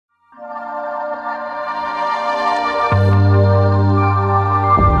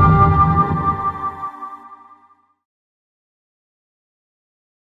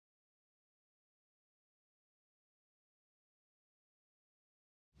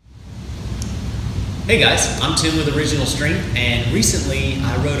Hey guys, I'm Tim with Original Strength, and recently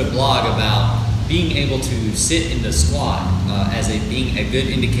I wrote a blog about being able to sit in the squat as being a good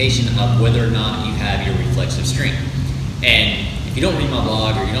indication of whether or not you have your reflexive strength. And if you don't read my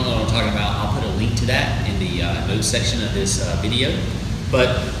blog or you don't know what I'm talking about, I'll put a link to that in the notes section of this video.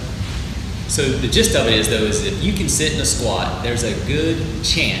 So the gist of it is though, is if you can sit in a squat, there's a good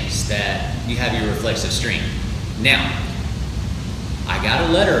chance that you have your reflexive strength. Now, I got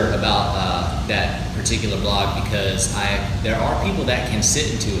a letter about that particular blog because there are people that can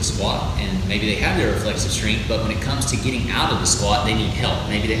sit into a squat and maybe they have their reflexive strength, but when it comes to getting out of the squat, they need help.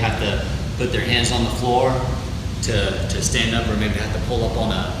 Maybe they have to put their hands on the floor to stand up, or maybe they have to pull up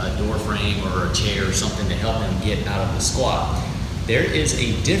on a door frame or a chair or something to help them get out of the squat. There is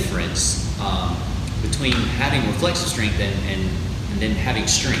a difference between having reflexive strength and then having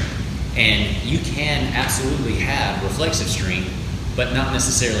strength. And you can absolutely have reflexive strength, but not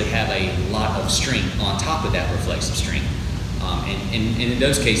necessarily have a lot of strength on top of that reflexive strength. And in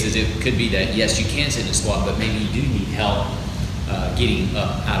those cases, it could be that, yes, you can sit in a squat, but maybe you do need help getting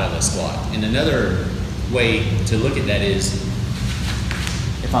up out of a squat. And another way to look at that is,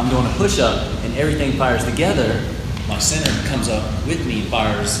 if I'm doing a push-up and everything fires together, my center comes up with me and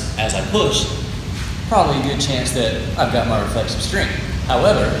fires as I push, probably a good chance that I've got my reflexive strength.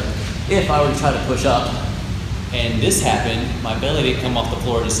 However, if I were to try to push up and this happened, my belly didn't come off the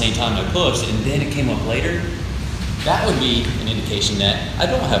floor at the same time I pushed, and then it came up later, that would be an indication that I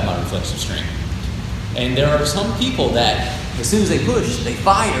don't have my reflexive strength. And there are some people that, as soon as they push, they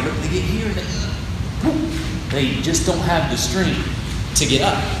fire, but they get here, they just don't have the strength to get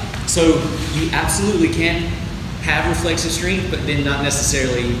up. So you absolutely can have reflexive strength, but then not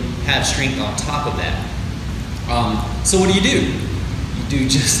necessarily have strength on top of that. So what do? You do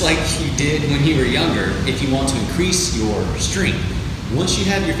just like you did when you were younger if you want to increase your strength. Once you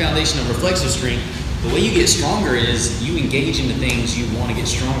have your foundation of reflexive strength, the way you get stronger is you engage in the things you want to get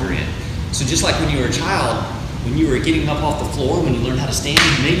stronger in. So just like when you were a child, when you were getting up off the floor, when you learned how to stand,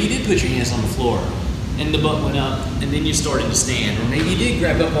 maybe you did put your hands on the floor and the butt went up and then you started to stand. Or maybe you did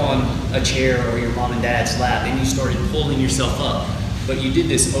grab up on a chair or your mom and dad's lap and you started pulling yourself up. But you did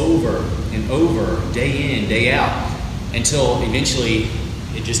this over and over, day in, day out, until eventually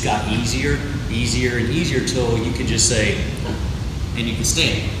it just got easier, easier, and easier till you could just say, and you can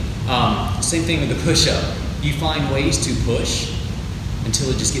stand. Same thing with the push-up. You find ways to push until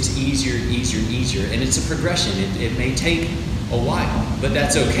it just gets easier, easier, and easier. And it's a progression. It may take a while, but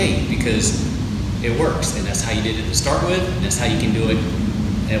that's okay because it works. And that's how you did it to start with, and that's how you can do it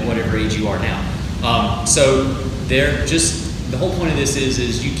at whatever age you are now. So the whole point of this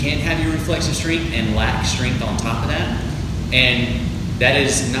is you can't have your reflexive strength and lack strength on top of that. And that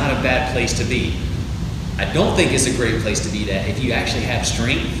is not a bad place to be. I don't think it's a great place to be that if you actually have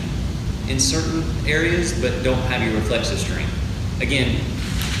strength in certain areas but don't have your reflexive strength. Again,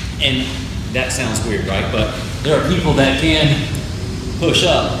 and that sounds weird, right? But there are people that can push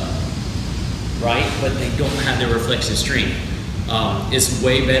up, right? But they don't have their reflexive strength. It's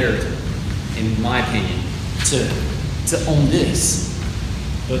way better, in my opinion, to own this,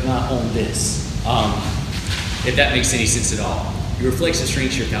 but not own this. If that makes any sense at all. Your reflexive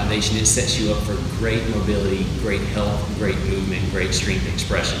strength is your foundation. It sets you up for great mobility, great health, great movement, great strength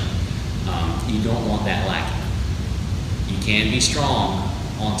expression. You don't want that lacking. You can be strong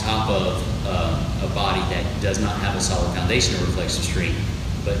on top of a body that does not have a solid foundation of reflexive strength,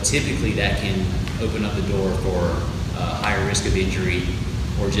 but typically that can open up the door for higher risk of injury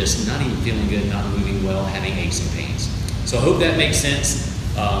or just not even feeling good, not moving well, having aches and pains. So I hope that makes sense.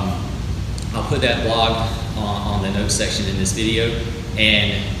 I'll put that blog on the notes section in this video,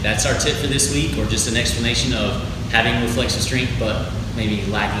 and that's our tip for this week, or just an explanation of having reflexive strength but maybe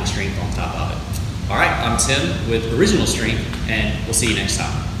lacking strength on top of it. All right, I'm Tim with Original Strength, and we'll see you next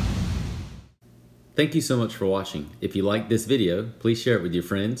time. Thank you so much for watching. If you liked this video, please share it with your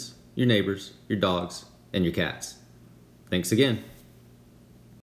friends, your neighbors, your dogs, and your cats. Thanks again.